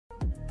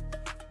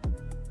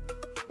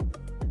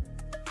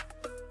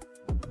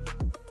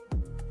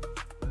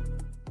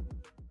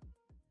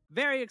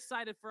Very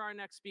excited for our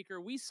next speaker,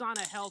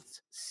 Wesana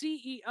Health's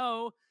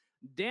CEO,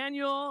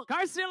 Daniel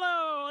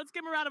Carcillo. Let's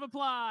give him a round of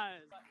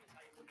applause.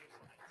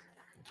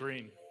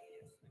 Green.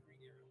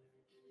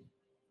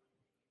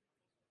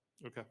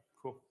 Okay,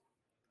 cool.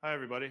 Hi,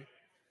 everybody.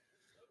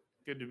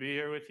 Good to be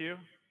here with you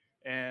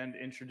and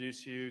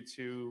introduce you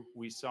to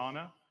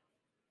Wesana,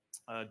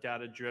 a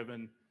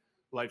data-driven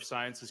life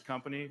sciences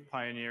company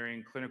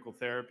pioneering clinical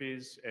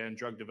therapies and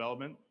drug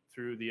development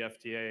through the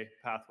FDA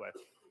pathway.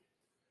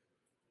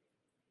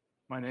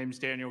 My name is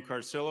Daniel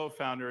Carcillo,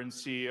 founder and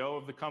CEO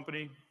of the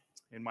company.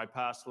 In my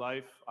past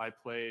life, I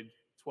played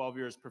 12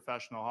 years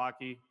professional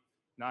hockey,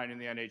 9 in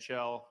the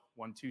NHL,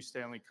 won 2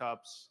 Stanley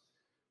Cups,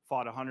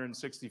 fought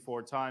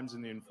 164 times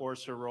in the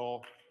enforcer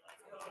role,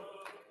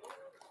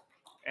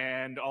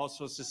 and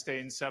also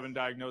sustained 7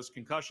 diagnosed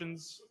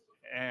concussions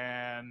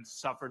and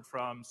suffered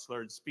from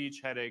slurred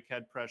speech, headache,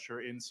 head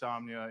pressure,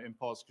 insomnia,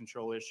 impulse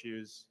control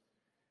issues,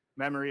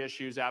 memory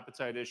issues,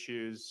 appetite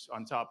issues,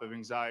 on top of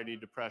anxiety,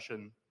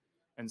 depression,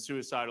 and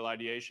suicidal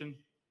ideation.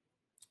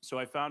 So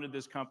I founded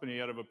this company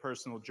out of a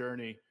personal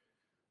journey.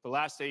 The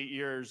last 8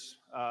 years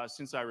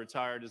since I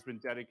retired has been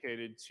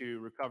dedicated to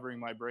recovering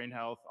my brain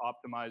health,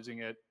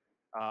 optimizing it,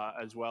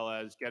 as well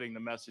as getting the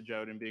message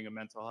out and being a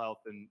mental health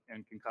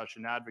and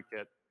concussion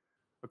advocate.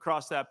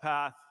 Across that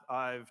path,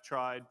 I've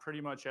tried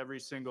pretty much every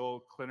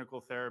single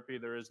clinical therapy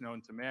there is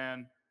known to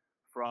man,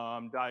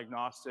 from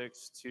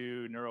diagnostics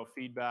to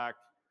neurofeedback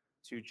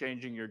to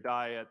changing your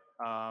diet,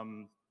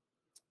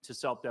 to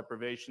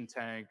self-deprivation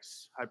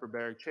tanks,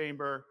 hyperbaric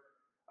chamber,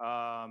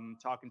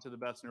 talking to the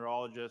best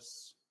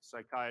neurologists,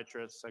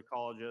 psychiatrists,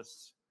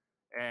 psychologists,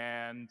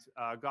 and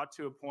got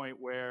to a point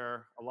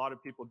where a lot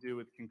of people do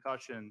with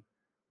concussion,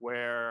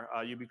 where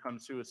you become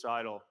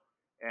suicidal.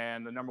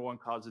 And the #1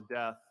 cause of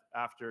death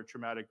after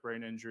traumatic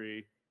brain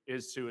injury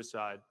is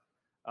suicide.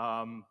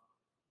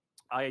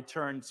 I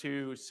turned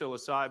to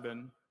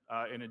psilocybin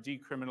in a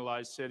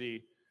decriminalized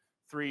city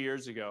 3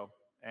 years ago.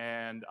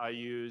 And I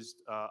used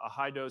a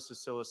high dose of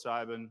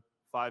psilocybin,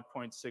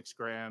 5.6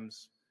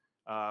 grams,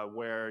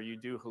 where you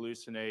do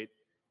hallucinate.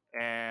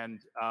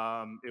 And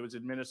it was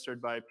administered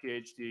by a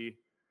PhD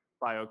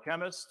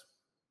biochemist.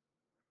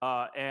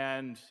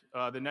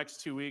 The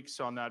next 2 weeks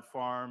on that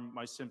farm,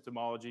 my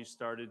symptomology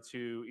started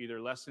to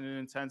either lessen in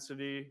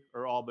intensity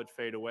or all but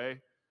fade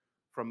away.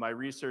 From my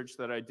research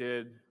that I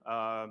did,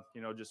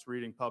 just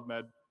reading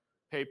PubMed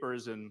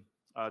papers and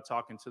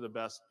talking to the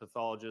best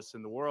pathologists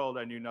in the world,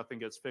 I knew nothing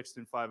gets fixed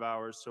in 5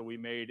 hours. So we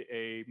made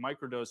a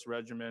microdose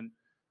regimen,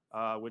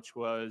 which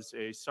was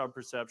a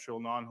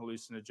subperceptual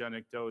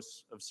non-hallucinogenic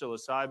dose of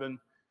psilocybin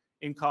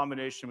in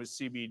combination with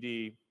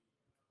CBD,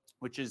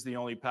 which is the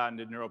only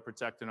patented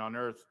neuroprotectant on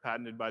earth,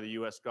 patented by the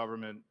US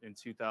government in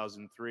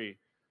 2003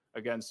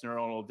 against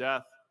neuronal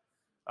death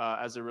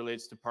as it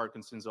relates to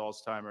Parkinson's,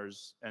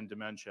 Alzheimer's, and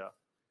dementia.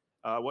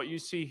 What you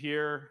see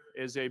here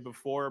is a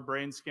before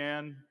brain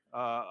scan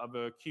of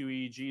a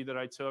QEEG that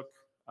I took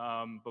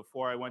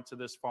before I went to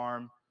this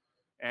farm.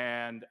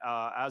 And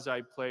as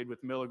I played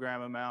with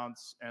milligram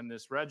amounts and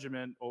this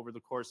regimen over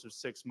the course of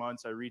 6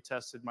 months, I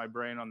retested my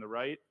brain on the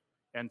right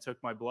and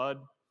took my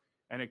blood.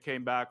 And it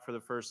came back for the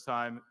first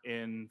time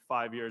in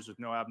 5 years with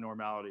no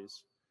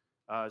abnormalities.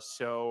 I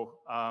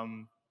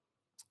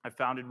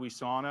founded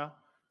Wesana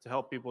to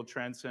help people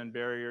transcend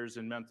barriers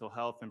in mental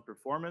health and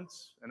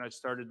performance. And I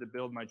started to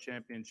build my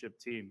championship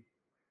team.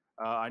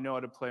 I know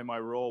how to play my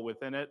role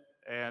within it.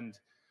 And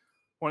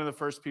one of the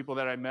first people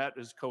that I met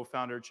is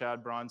co-founder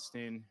Chad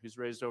Bronstein, who's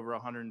raised over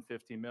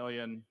 150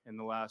 million in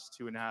the last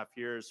 2.5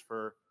 years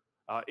for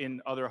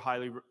in other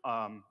highly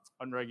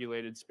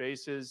unregulated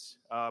spaces.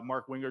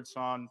 Mark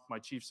Wingertson, my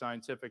chief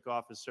scientific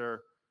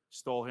officer,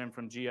 stole him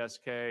from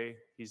GSK.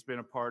 He's been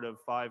a part of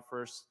 5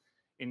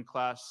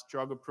 first-in-class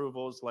drug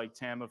approvals like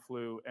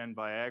Tamiflu and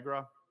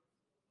Viagra.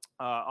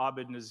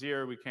 Abid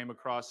Nazir, we came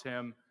across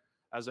him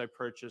as I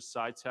purchased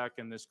SciTech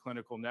and this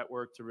clinical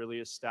network to really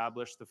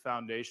establish the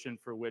foundation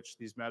for which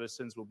these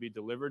medicines will be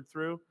delivered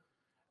through.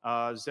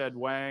 Zed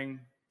Wang,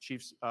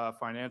 chief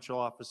financial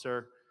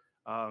officer,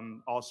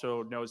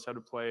 also knows how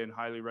to play in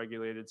highly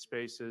regulated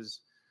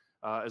spaces.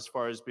 As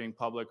far as being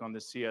public on the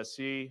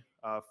CSE,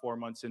 4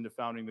 months into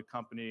founding the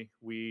company,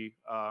 we,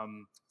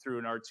 through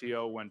an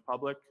RTO, went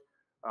public.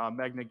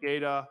 Meghna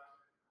Geta,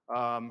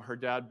 her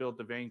dad built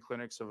the Vein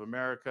Clinics of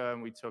America,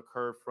 and we took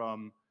her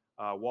from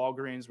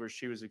Walgreens, where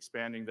she was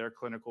expanding their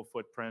clinical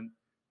footprint,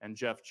 and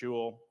Jeff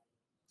Jewell,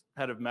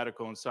 head of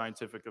medical and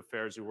scientific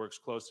affairs, who works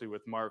closely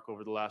with Mark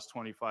over the last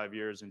 25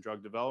 years in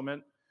drug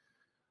development.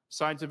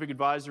 Scientific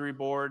Advisory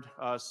Board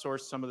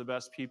sourced some of the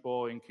best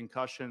people in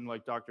concussion,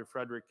 like Dr.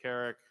 Frederick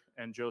Carrick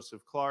and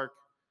Joseph Clark.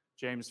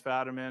 James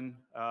Fadiman,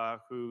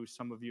 who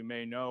some of you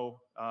may know,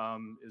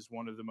 is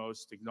one of the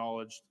most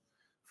acknowledged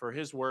for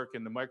his work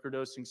in the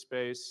microdosing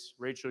space.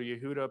 Rachel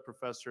Yehuda,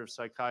 professor of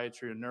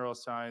psychiatry and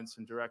neuroscience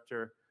and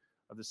director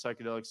of the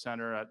Psychedelics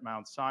Center at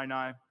Mount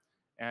Sinai.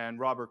 And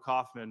Robert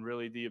Kaufman,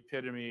 really the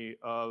epitome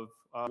of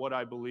what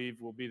I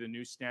believe will be the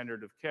new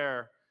standard of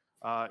care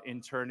in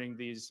turning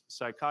these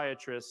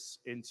psychiatrists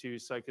into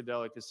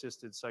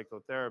psychedelic-assisted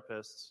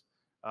psychotherapists.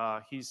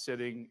 He's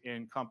sitting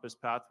in Compass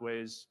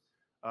Pathways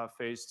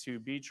phase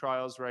 2B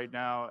trials right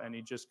now, and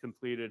he just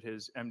completed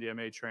his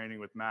MDMA training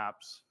with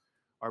MAPS.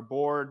 Our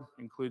board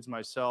includes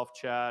myself,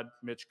 Chad,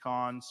 Mitch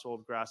Kahn,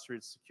 sold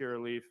Grassroots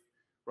Secureleaf,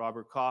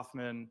 Robert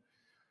Kaufman,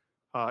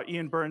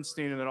 Ian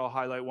Bernstein, and then I'll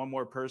highlight one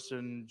more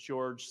person,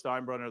 George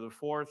Steinbrunner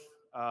IV.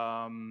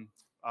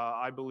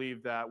 I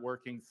believe that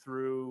working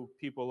through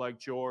people like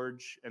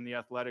George and the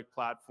athletic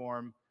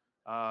platform,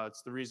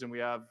 it's the reason we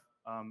have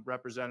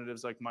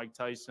representatives like Mike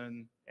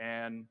Tyson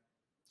and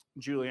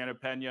Juliana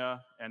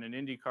Pena and an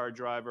IndyCar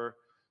driver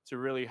to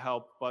really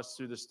help bust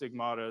through the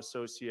stigmata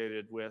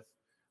associated with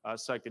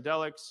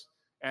psychedelics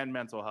and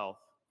mental health.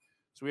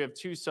 So we have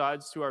two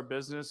sides to our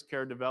business: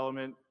 care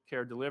development,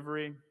 care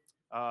delivery.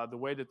 The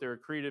way that they're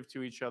accretive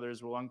to each other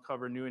is we'll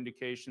uncover new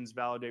indications,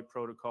 validate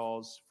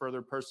protocols,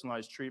 further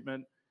personalized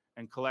treatment,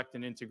 and collect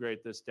and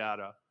integrate this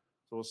data.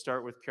 So we'll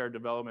start with care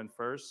development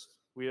first.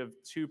 We have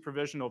 2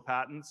 provisional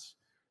patents.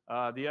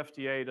 The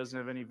FDA doesn't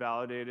have any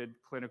validated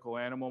clinical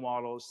animal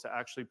models to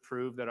actually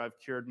prove that I've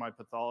cured my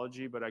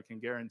pathology, but I can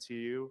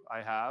guarantee you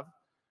I have.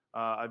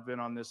 I've been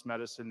on this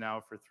medicine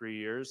now for 3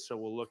 years, so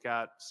we'll look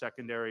at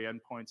secondary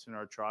endpoints in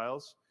our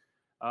trials.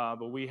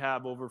 But we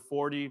have over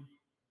 40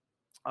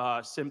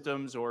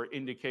 symptoms or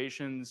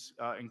indications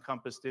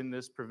encompassed in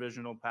this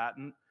provisional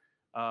patent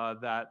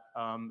that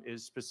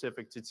is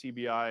specific to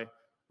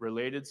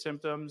TBI-related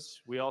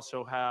symptoms. We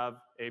also have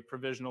a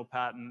provisional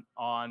patent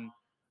on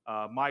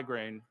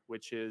migraine,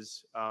 which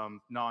is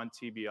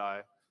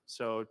non-TBI.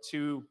 So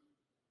 2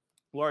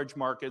 large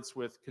markets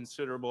with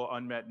considerable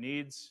unmet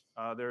needs.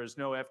 There is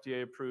no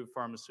FDA-approved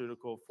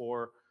pharmaceutical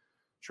for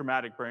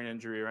traumatic brain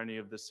injury or any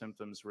of the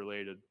symptoms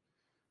related.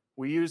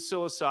 We use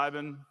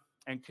psilocybin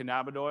and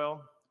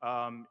cannabidiol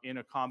in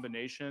a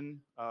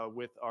combination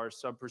with our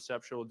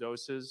subperceptual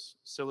doses.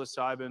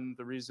 Psilocybin,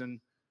 the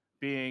reason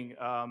being,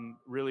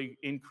 really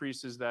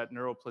increases that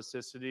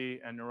neuroplasticity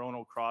and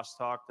neuronal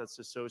crosstalk that's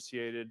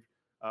associated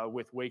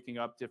with waking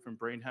up different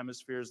brain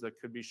hemispheres that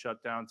could be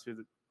shut down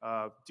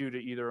due to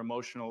either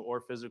emotional or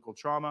physical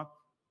trauma.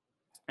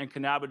 And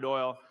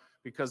cannabidiol,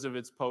 because of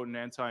its potent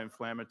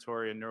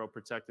anti-inflammatory and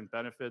neuroprotectant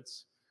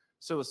benefits.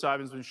 Psilocybin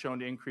has been shown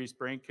to increase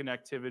brain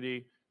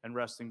connectivity and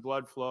resting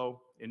blood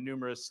flow in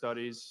numerous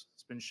studies.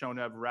 It's been shown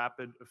to have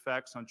rapid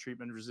effects on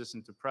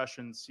treatment-resistant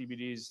depression.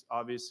 CBD is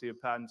obviously a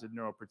patented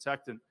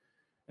neuroprotectant.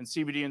 And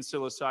CBD and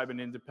psilocybin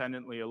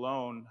independently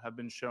alone have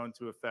been shown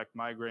to affect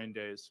migraine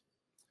days.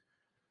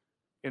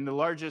 In the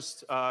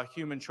largest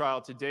human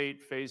trial to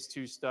date, phase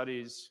 2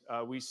 studies,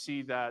 we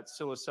see that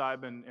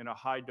psilocybin in a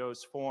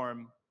high-dose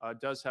form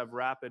does have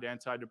rapid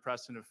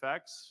antidepressant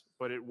effects,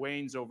 but it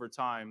wanes over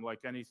time.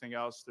 Like anything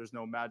else, there's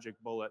no magic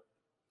bullet.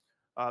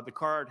 The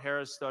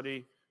Carhart-Harris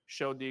study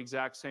showed the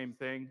exact same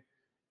thing,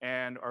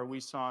 and our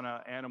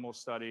Wesana animal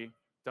study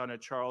done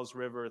at Charles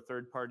River, a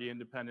third-party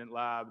independent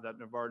lab that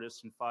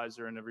Novartis and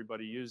Pfizer and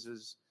everybody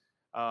uses,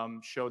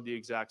 showed the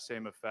exact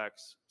same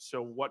effects.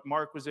 So what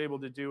Mark was able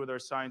to do with our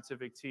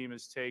scientific team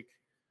is take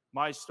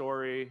my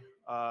story,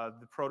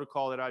 the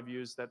protocol that I've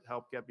used that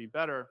helped get me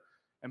better,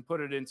 and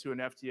put it into an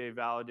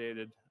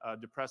FDA-validated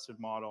depressive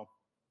model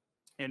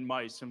in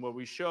mice. And what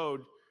we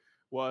showed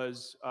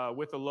was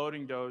with a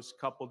loading dose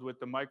coupled with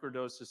the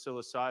microdose of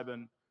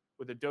psilocybin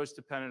with a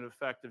dose-dependent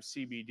effect of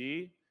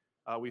CBD,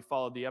 we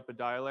followed the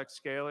Epidiolex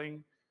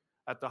scaling.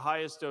 At the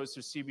highest dose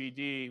of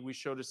CBD, we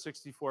showed a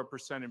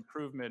 64%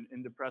 improvement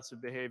in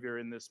depressive behavior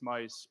in this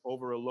mice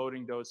over a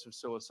loading dose of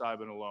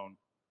psilocybin alone.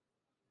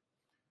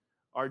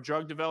 Our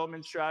drug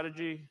development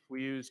strategy,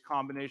 we use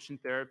combination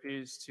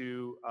therapies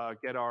to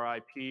get our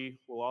IP.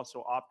 We'll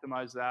also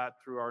optimize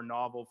that through our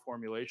novel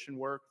formulation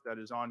work that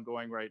is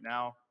ongoing right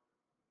now.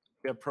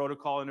 We have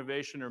protocol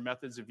innovation or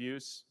methods of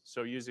use,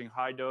 so using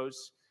high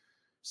dose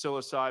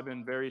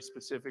psilocybin very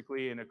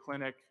specifically in a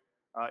clinic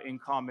in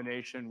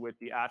combination with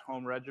the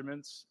at-home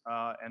regimens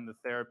and the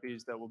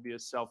therapies that will be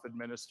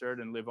self-administered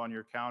and live on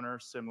your counter,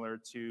 similar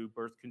to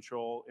birth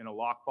control in a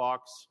lockbox.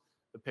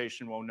 The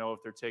patient won't know if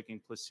they're taking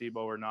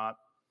placebo or not.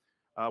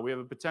 We have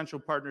a potential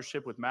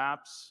partnership with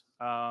MAPS,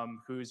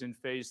 who's in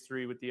phase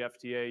 3 with the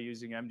FDA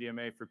using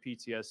MDMA for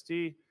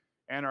PTSD,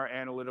 and our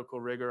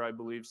analytical rigor, I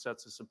believe,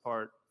 sets us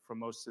apart from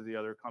most of the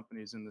other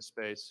companies in the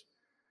space.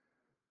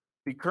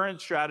 The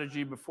current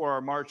strategy before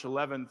our March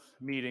 11th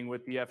meeting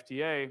with the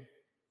FDA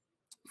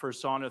for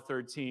SANA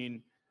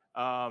 13,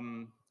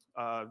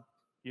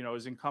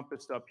 is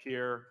encompassed up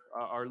here.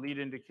 Our lead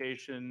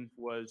indication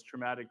was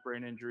traumatic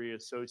brain injury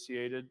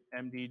associated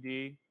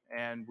MDD,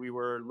 and we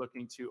were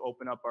looking to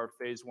open up our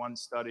phase 1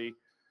 study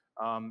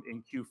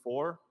in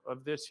Q4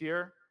 of this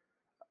year.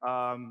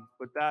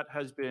 But that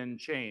has been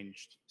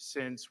changed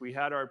since we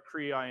had our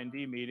pre-IND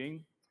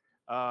meeting.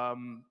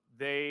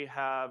 They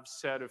have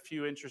said a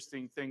few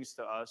interesting things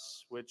to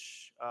us,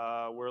 which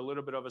were a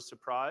little bit of a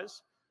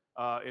surprise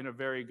in a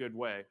very good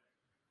way.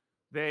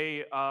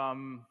 They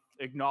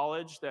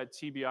acknowledge that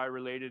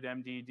TBI-related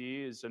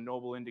MDD is a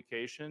noble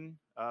indication,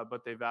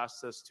 but they've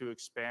asked us to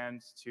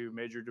expand to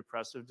major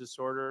depressive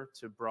disorder,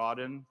 to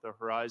broaden the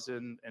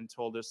horizon, and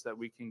told us that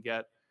we can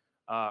get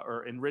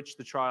or enrich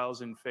the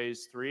trials in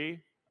phase 3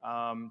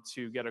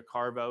 to get a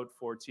carve out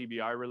for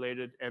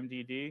TBI-related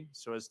MDD,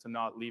 so as to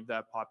not leave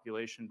that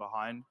population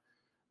behind.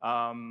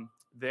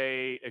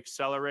 They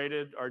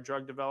accelerated our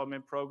drug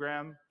development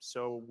program,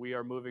 so we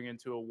are moving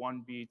into a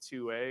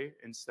 1B2A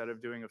instead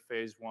of doing a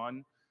phase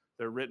 1.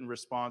 Their written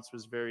response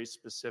was very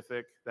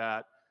specific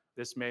that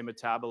this may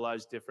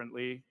metabolize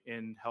differently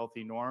in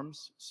healthy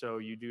norms, so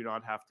you do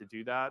not have to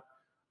do that.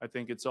 I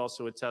think it's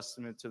also a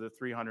testament to the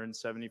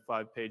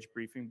 375-page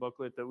briefing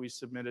booklet that we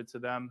submitted to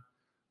them.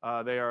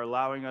 They are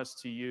allowing us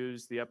to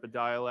use the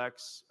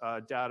Epidiolex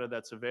data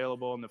that's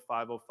available in the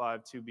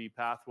 505(2)B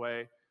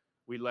pathway.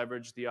 We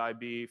leverage the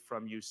IB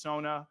from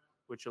Wesana,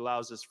 which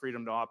allows us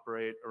freedom to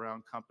operate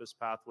around Compass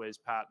Pathways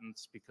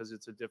patents because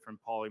it's a different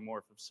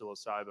polymorph of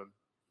psilocybin.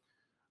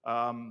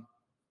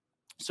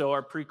 So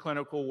our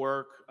preclinical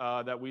work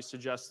that we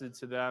suggested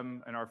to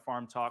them in our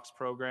farm tox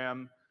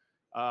program,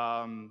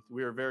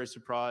 we were very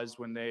surprised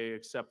when they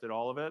accepted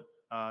all of it.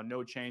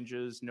 No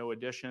changes, no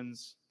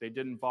additions. They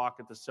didn't balk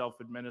at the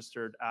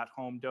self-administered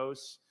at-home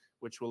dose,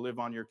 which will live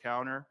on your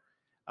counter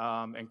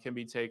and can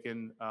be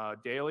taken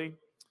daily.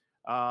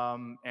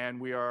 And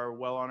we are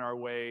well on our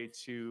way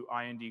to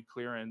IND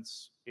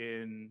clearance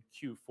in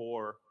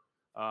Q4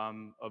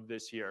 of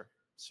this year.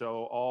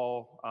 So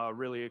all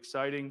really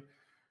exciting.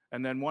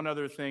 And then one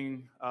other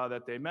thing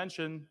that they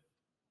mentioned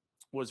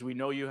was, we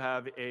know you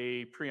have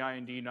a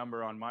pre-IND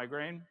number on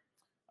migraine.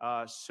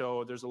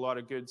 So there's a lot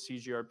of good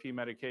CGRP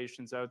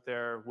medications out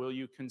there. Will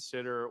you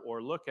consider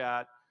or look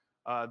at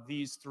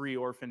these 3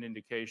 orphan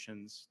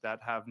indications that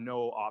have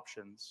no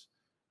options?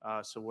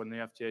 So when the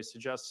FDA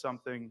suggests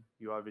something,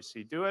 you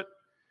obviously do it.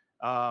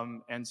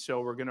 And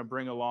so we're going to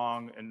bring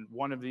along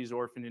one of these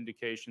orphan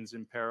indications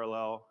in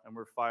parallel, and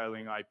we're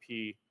filing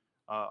IP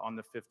on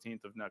the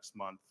 15th of next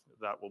month.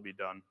 That will be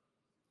done.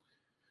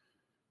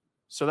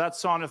 So that's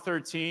SANA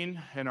 13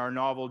 and our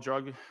novel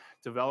drug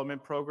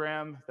development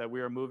program that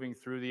we are moving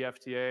through the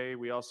FDA.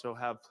 We also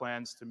have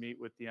plans to meet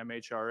with the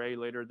MHRA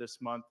later this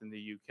month in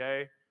the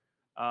UK.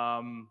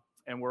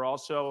 And we're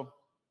also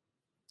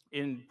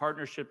in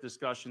partnership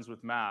discussions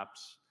with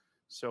MAPS.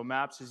 So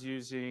MAPS is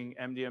using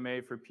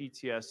MDMA for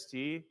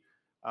PTSD.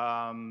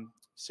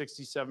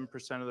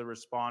 67% of the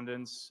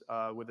respondents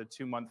with a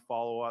 2-month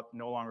follow-up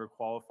no longer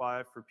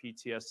qualify for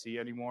PTSD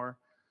anymore.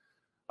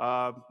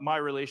 My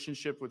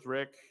relationship with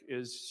Rick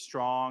is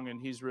strong,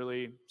 and he's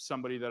really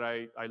somebody that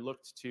I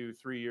looked to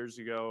 3 years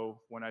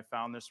ago when I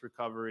found this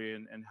recovery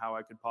and how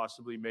I could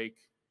possibly make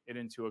it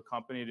into a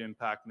company to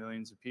impact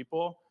millions of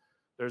people.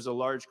 There's a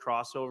large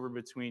crossover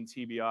between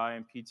TBI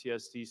and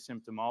PTSD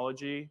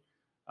symptomology.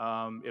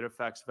 It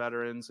affects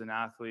veterans and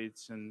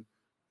athletes and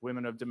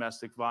women of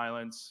domestic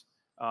violence.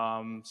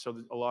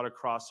 So a lot of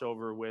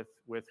crossover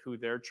with who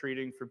they're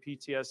treating for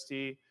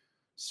PTSD.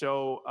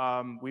 So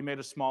we made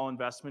a small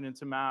investment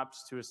into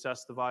MAPS to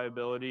assess the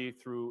viability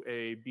through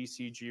a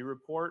BCG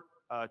report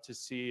to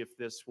see if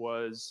this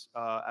was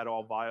at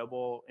all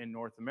viable in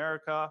North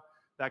America.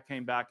 That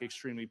came back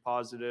extremely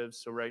positive.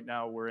 So right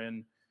now we're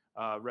in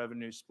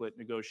revenue split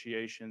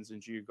negotiations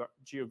and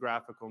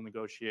geographical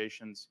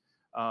negotiations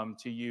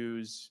to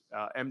use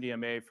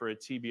MDMA for a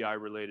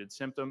TBI-related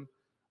symptom.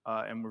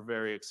 And we're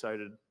very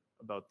excited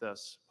about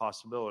this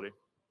possibility.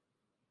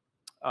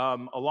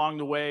 Along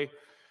the way,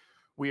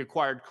 we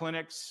acquired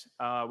clinics,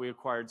 we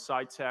acquired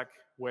SciTech,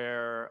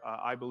 where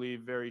I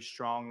believe very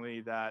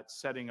strongly that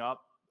setting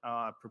up,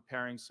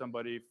 preparing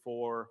somebody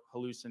for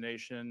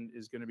hallucination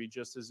is going to be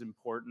just as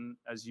important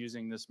as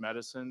using this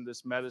medicine.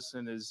 This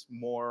medicine is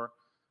more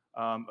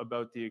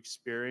about the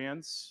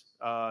experience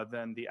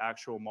than the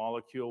actual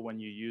molecule when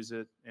you use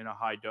it in a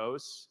high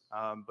dose.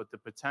 But the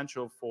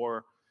potential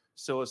for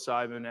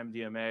psilocybin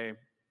MDMA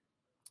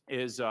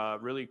is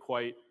really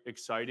quite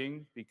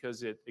exciting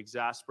because it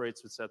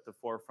exasperates what's at the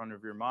forefront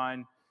of your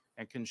mind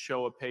and can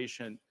show a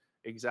patient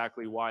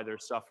exactly why they're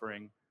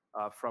suffering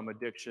from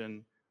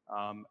addiction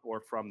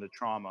or from the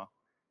trauma.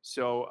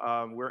 So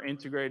we're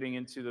integrating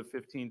into the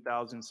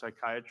 15,000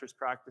 psychiatrist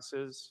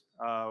practices.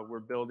 We're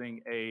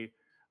building a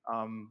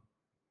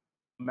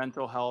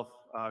mental health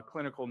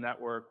clinical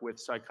network with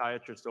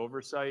psychiatrist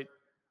oversight.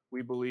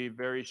 We believe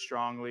very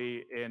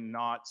strongly in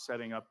not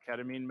setting up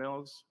ketamine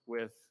mills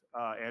with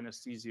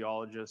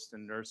anesthesiologists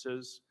and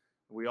nurses.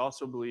 We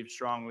also believe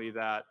strongly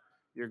that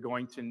you're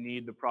going to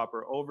need the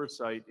proper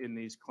oversight in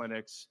these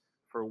clinics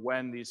for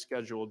when these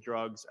scheduled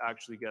drugs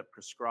actually get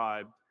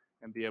prescribed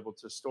and be able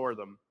to store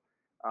them.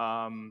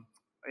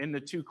 In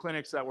the 2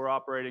 clinics that we're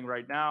operating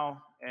right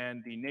now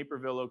and the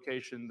Naperville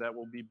location that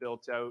will be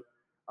built out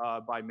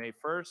by May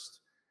 1st,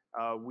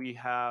 we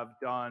have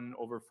done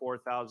over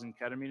 4,000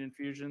 ketamine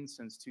infusions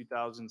since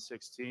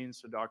 2016.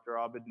 So Dr.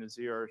 Abid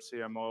Nazir, our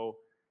CMO,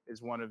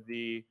 is one of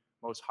the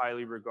most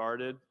highly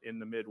regarded in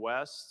the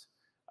Midwest.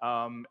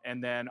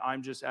 And then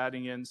I'm just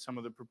adding in some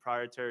of the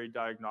proprietary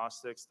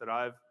diagnostics that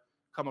I've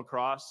come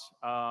across.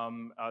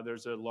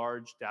 There's a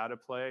large data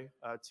play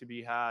to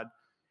be had.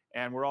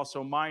 And we're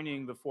also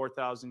mining the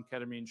 4,000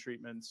 ketamine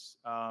treatments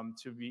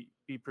to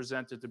be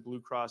presented to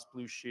Blue Cross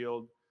Blue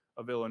Shield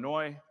of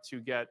Illinois to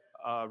get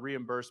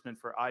reimbursement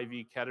for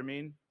IV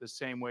ketamine the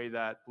same way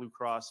that Blue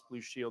Cross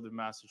Blue Shield of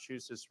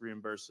Massachusetts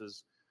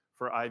reimburses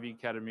for IV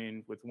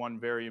ketamine, with one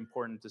very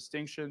important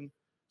distinction: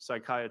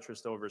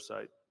 psychiatrist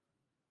oversight.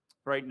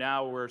 Right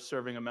now, we're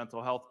serving a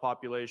mental health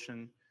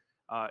population.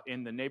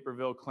 In the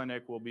Naperville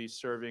clinic, we'll be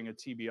serving a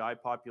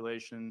TBI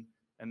population,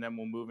 and then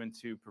we'll move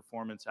into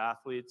performance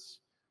athletes.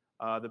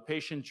 The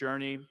patient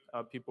journey,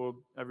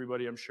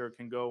 everybody I'm sure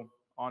can go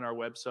on our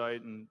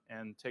website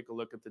and take a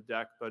look at the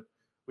deck, but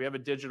we have a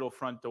digital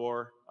front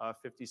door.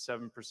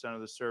 57%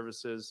 of the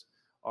services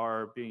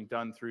are being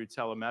done through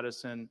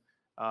telemedicine.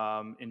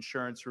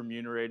 Insurance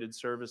remunerated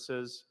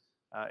services.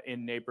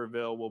 In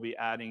Naperville, we'll be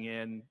adding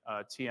in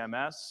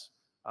TMS,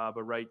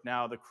 but right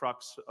now the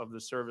crux of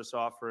the service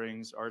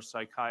offerings are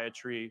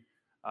psychiatry,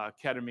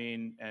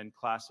 ketamine, and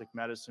classic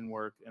medicine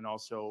work, and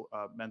also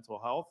mental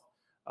health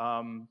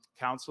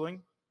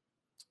counseling.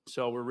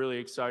 So we're really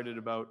excited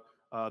about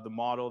the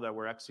model that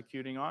we're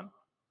executing on.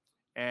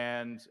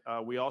 And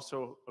we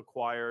also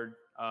acquired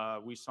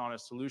Wesana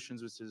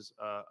Solutions, which is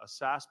a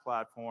SaaS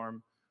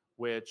platform,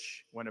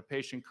 which when a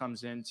patient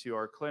comes into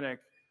our clinic,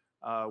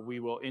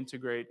 we will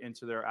integrate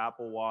into their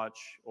Apple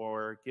Watch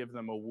or give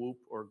them a Whoop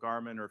or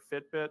Garmin or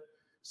Fitbit.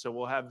 So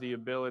we'll have the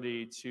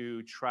ability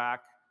to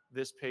track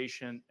this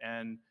patient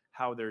and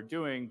how they're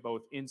doing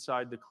both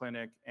inside the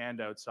clinic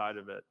and outside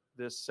of it.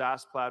 This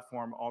SaaS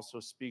platform also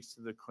speaks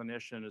to the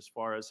clinician as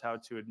far as how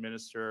to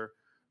administer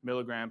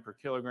milligram per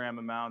kilogram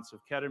amounts of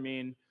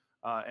ketamine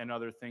and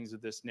other things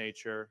of this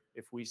nature.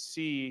 If we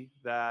see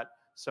that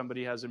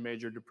somebody has a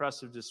major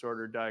depressive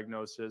disorder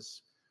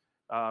diagnosis,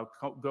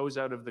 goes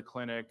out of the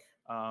clinic,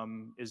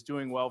 is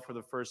doing well for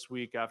the first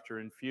week after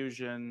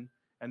infusion,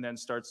 and then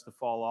starts to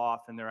fall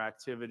off in their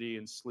activity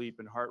and sleep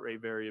and heart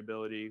rate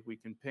variability, we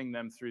can ping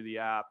them through the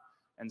app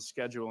and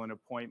schedule an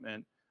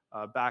appointment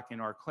back in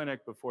our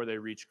clinic before they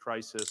reach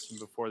crisis and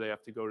before they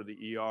have to go to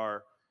the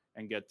ER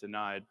and get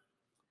denied.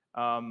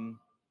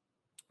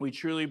 We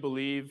truly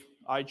believe,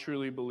 I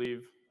truly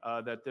believe,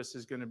 that this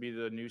is going to be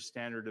the new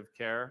standard of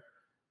care.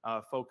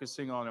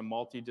 Focusing on a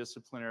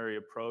multidisciplinary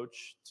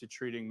approach to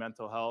treating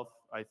mental health,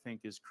 I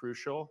think, is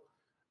crucial.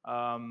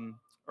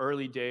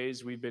 Early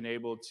days, we've been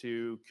able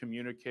to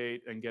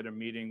communicate and get a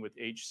meeting with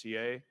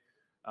HCA,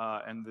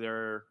 and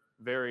they're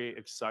very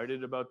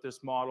excited about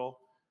this model.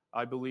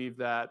 I believe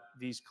that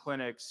these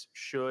clinics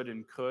should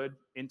and could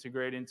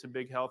integrate into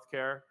big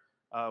healthcare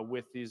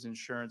with these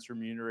insurance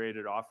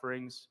remunerated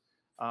offerings.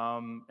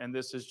 And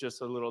this is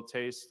just a little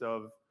taste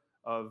of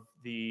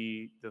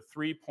the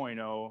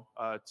 3.0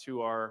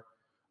 to our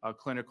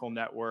clinical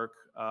network,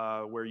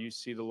 where you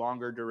see the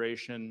longer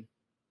duration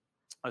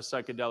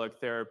psychedelic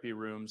therapy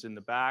rooms in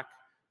the back,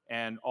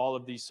 and all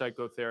of the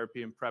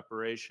psychotherapy and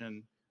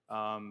preparation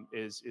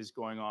is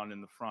going on in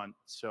the front.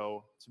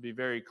 So to be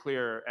very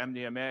clear,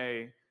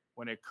 MDMA,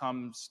 when it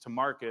comes to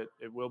market,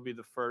 it will be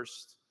the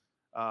first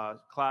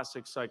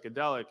classic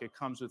psychedelic. It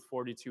comes with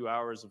 42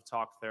 hours of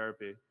talk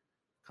therapy.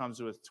 It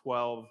comes with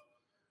 12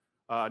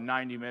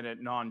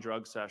 90-minute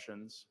non-drug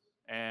sessions,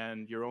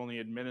 and you're only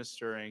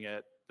administering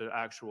it, the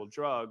actual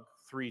drug,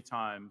 3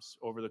 times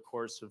over the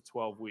course of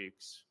 12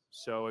 weeks.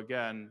 So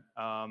again,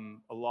 a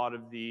lot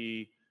of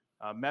the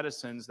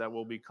medicines that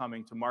will be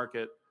coming to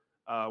market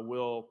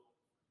will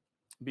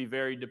be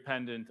very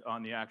dependent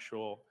on the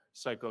actual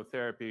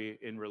psychotherapy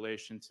in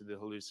relation to the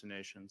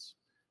hallucinations.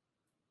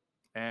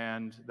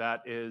 And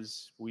that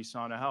is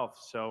Wesana Health.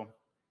 So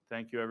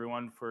thank you,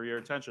 everyone, for your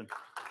attention.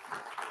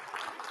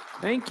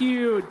 Thank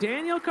you,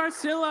 Daniel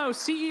Carcillo,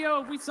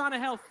 CEO of Wesana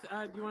Health.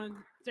 Do you want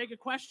to take a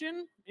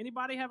question?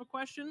 Anybody have a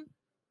question?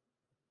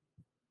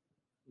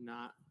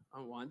 Not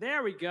on one.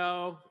 There we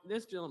go.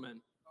 This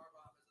gentleman.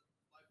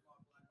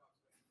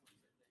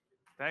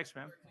 Thanks,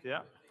 man.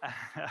 Yeah,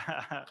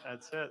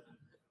 that's it.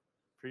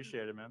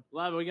 Appreciate it, man.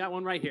 Love it. We got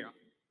one right here.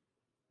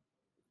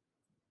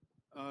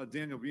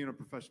 Daniel, being a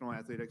professional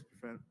athlete,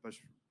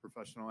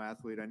 professional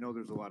athlete, I know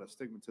there's a lot of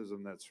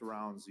stigmatism that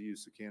surrounds the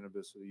use of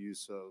cannabis or the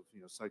use of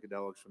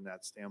psychedelics from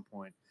that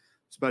standpoint,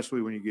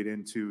 especially when you get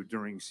into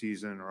during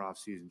season or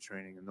off-season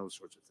training and those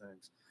sorts of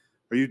things.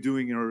 Are you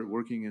doing or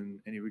working in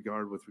any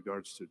regard with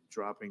regards to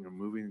dropping or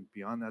moving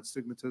beyond that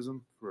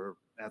stigmatism for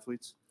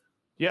athletes?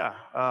 Yeah,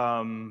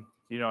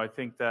 I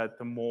think that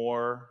the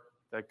more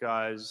that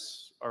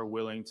guys are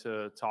willing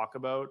to talk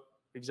about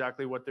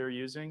exactly what they're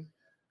using,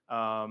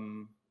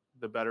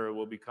 the better it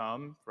will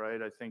become,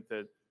 right? I think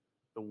that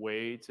the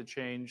way to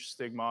change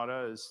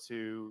stigmata is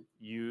to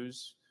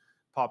use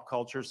pop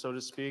culture, so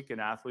to speak,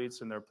 and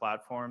athletes and their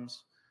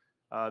platforms.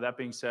 That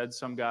being said,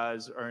 some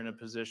guys are in a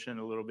position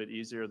a little bit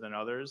easier than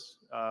others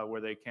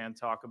where they can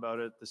talk about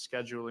it. The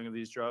scheduling of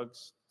these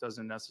drugs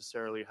doesn't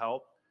necessarily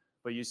help,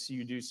 but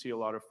you do see a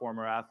lot of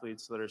former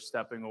athletes that are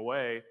stepping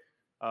away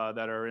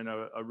that are in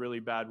a really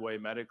bad way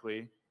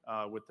medically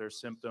with their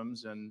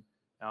symptoms, and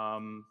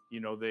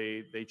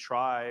they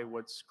try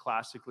what's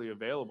classically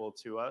available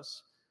to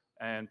us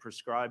and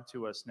prescribed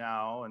to us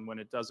now, and when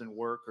it doesn't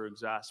work or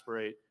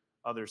exacerbate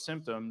other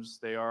symptoms,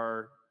 they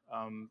are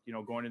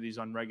going to these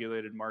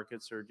unregulated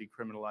markets or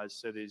decriminalized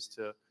cities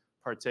to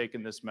partake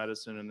in this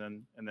medicine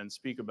and then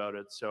speak about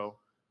it. So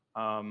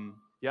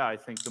yeah, I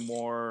think the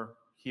more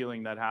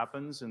healing that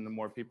happens and the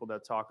more people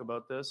that talk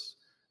about this,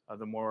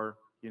 the more,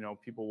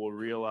 people will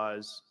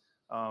realize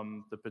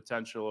the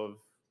potential of,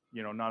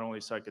 not only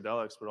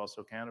psychedelics, but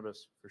also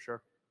cannabis, for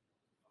sure.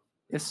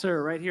 Yes,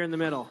 sir. Right here in the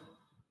middle. Have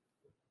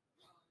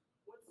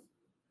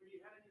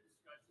you had any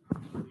discussions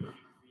with the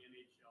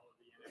NHL or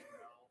the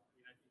NFL? I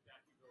mean, I think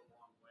that could go a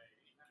long way.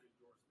 Any kind of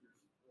endorsement or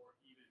support,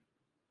 even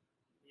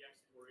the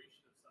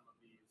exploration of some of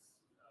these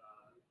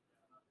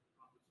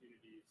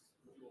opportunities,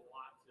 do a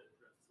lot to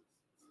address this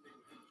stigma.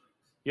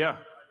 Yeah.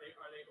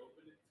 Are they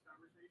open to this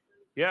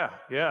conversation? Yeah.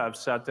 I've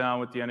sat down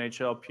with the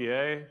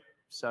NHLPA,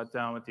 sat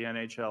down with the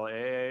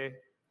NHLAA.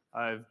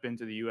 I've been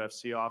to the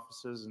UFC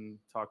offices and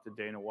talked to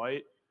Dana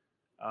White.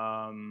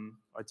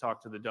 I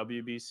talked to the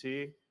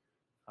WBC.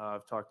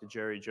 I've talked to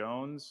Jerry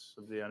Jones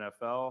of the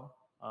NFL.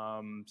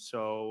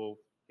 So,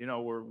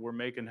 we're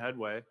making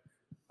headway.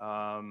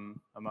 I'm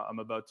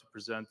about to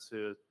present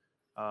to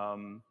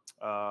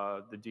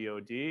the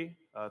DOD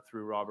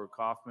through Robert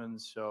Kaufman.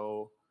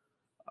 So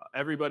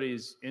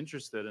everybody's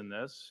interested in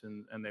this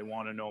and they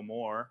want to know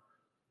more.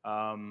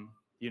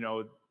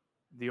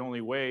 The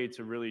only way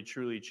to really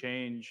truly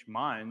change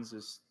minds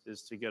is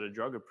to get a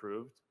drug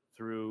approved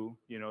through,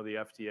 the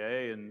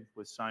FDA and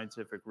with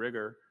scientific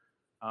rigor.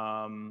 But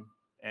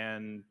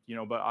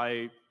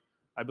I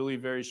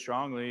believe very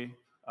strongly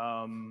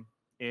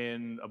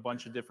in a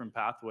bunch of different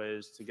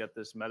pathways to get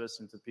this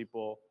medicine to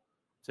people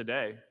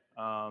today.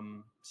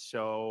 To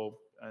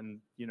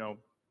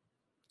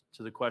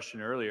the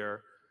question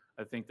earlier,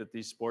 I think that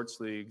these sports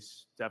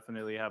leagues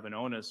definitely have an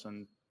onus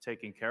on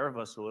taking care of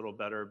us a little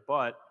better,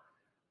 but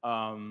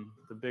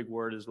the big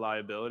word is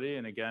liability.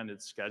 And again,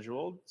 it's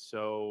scheduled.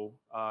 So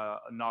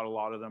not a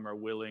lot of them are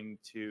willing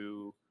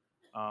to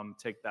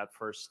take that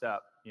first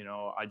step.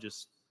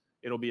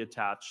 It'll be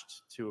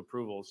attached to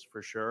approvals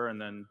for sure. And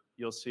then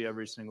you'll see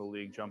every single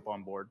league jump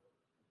on board.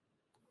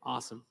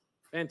 Awesome.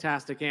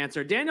 Fantastic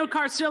answer. Daniel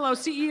Carcillo,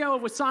 CEO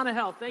of Wesana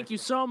Health. Thank you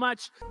so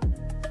much.